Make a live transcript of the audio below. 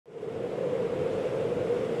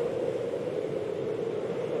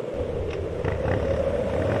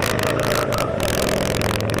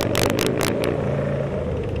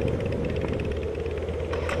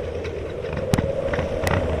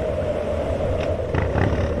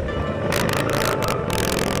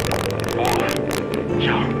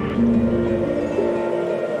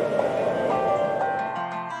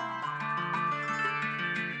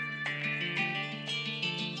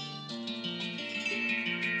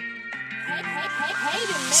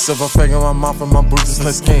Silver fang in my mouth and my boots is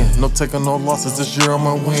like skin. No taking no losses, this year I'm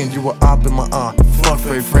gonna win. You a op in my eye, fuck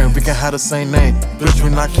fake friend. We can have the same name, bitch we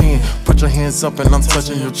not kin. Put your hands up and I'm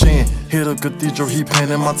touching your chin. Hit a cathedral, he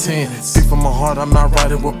painting my tin. Speak from my heart, I'm not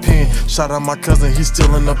writing with pen. Shout out my cousin, he's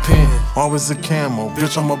still in the pen. Always a camo,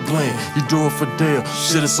 bitch I'm a blend. You do it for Dale,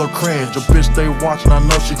 shit is so cringe. Your bitch stay watching, I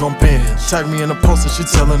know she gon' bend. Tag me in the post and she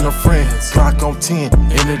telling her friend. Glock on 10,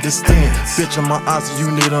 in it to stand. Bitch in my eyes, so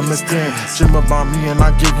you need understand. Dream about me and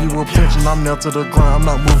I give you a pension. I'm nailed to the ground, I'm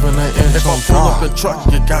not moving an inch. If I pull up in truck,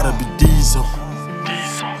 you gotta be diesel.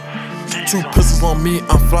 2 pistols on me,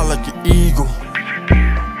 I fly like an eagle.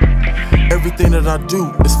 Everything that I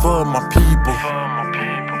do is for my people.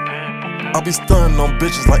 I be stunting on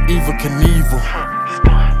bitches like Evel Knievel.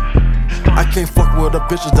 I can't fuck with a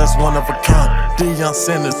bitch that's one of a kind. Deion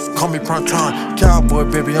Sanders, call me prime time. Cowboy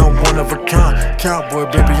baby, I'm one of a kind. Cowboy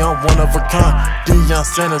baby, I'm one of a kind. Deion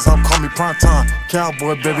Sanders, I'm call me prime time.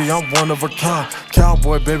 Cowboy baby, I'm one of a kind.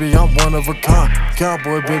 Cowboy baby, I'm one of a kind.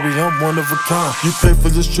 Cowboy baby, I'm one of a kind. You pay for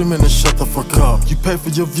your streaming and shut the fuck up. You pay for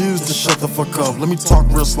your views to shut the fuck up. Let me talk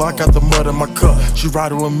real slow, I got the mud in my cup. She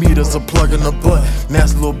riding with me, there's a plug in the butt.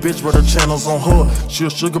 Nasty little bitch with her channels on her. She a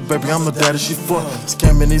sugar baby, I'm the daddy she fuck.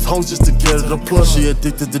 Scamming these hoes just to get her a plus. She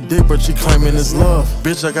addicted to dick, but she claiming it's love.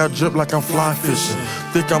 Bitch, I got drip like I'm fly fishing.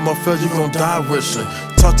 Think I'm a fail, you gon' die wishing.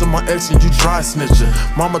 Talk to my ex and you dry snitching.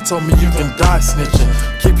 Mama told me you can die snitching.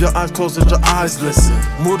 Keep your eyes closed and your eyes listen.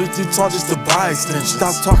 Move to talk just to buy extension.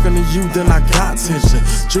 Stop talking to you, then I got tension.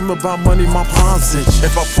 Dream about money, my palms itch.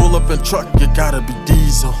 If I pull up in truck, you gotta be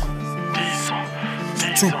diesel.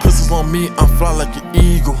 2 pistols on me, I fly like an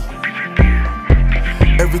eagle.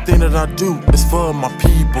 Everything that I do is for my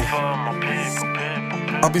people.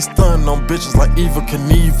 I be stunting on bitches like Evel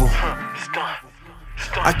Knievel.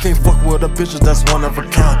 I can't fuck with a bitch that's one of a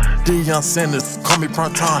kind. Deion Sanders, call me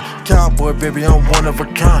prime time. Cowboy baby, I'm one of a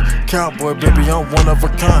kind. Cowboy baby, I'm one of a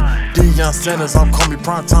kind. Deion Sanders, I'm call me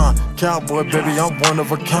prime time. Cowboy baby, I'm one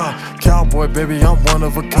of a kind. Cowboy baby, I'm one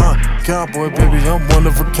of a kind. Cowboy baby, I'm one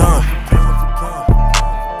of a kind.